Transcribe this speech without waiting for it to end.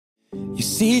You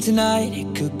see, tonight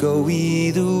it could go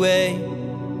either way.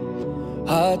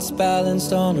 Hearts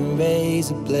balanced on a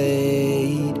razor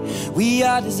blade. We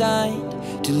are designed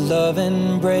to love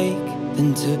and break,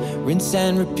 then to rinse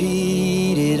and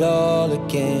repeat it all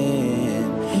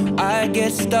again. I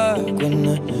get stuck when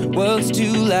the world's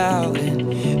too loud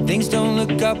and things don't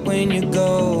look up when you're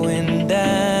going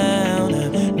down.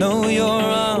 I know your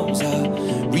arms are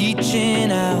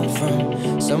reaching out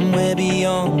from somewhere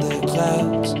beyond the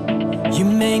clouds. You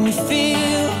make me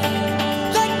feel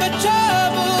like my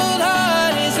troubled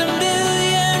heart is a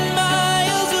million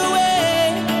miles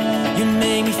away. You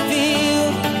make me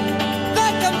feel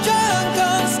like I'm drunk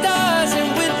on stars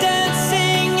and we're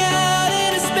dancing out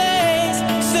into space.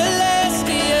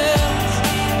 Celestial,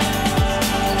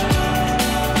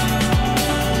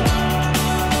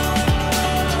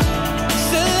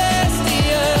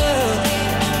 celestial.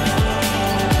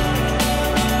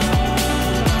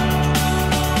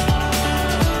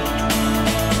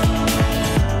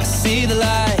 See the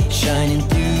light shining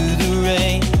through the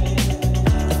rain,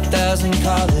 1,000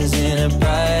 colors in a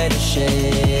brighter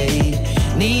shade.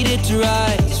 Needed to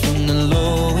rise from the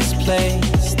lowest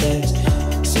place. There's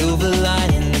silver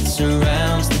lining that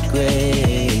surrounds the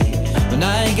gray. When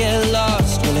I get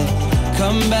lost, will it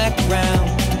come back round?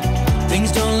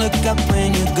 Things don't look up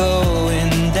when you're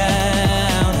going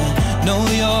down. I know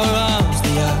your arms,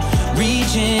 they are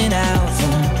reaching out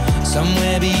from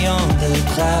somewhere beyond the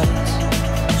clouds.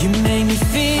 You make me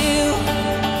feel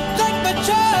like my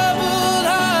troubled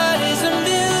heart is a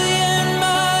million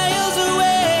miles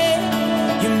away.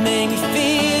 You make me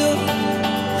feel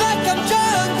like I'm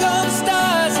drunk on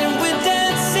stars and we're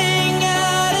dancing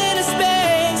out into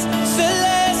space.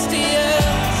 Celestial,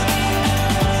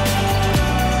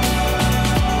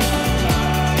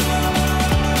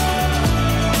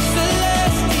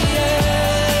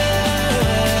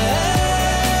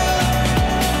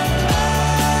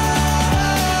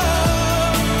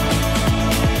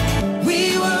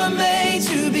 we were made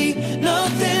to be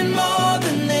nothing more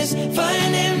than this,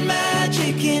 finding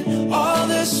magic in all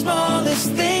the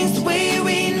smallest things. The way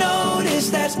we notice,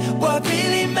 that's what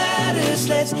really matters.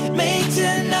 Let's make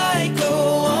tonight go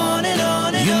on.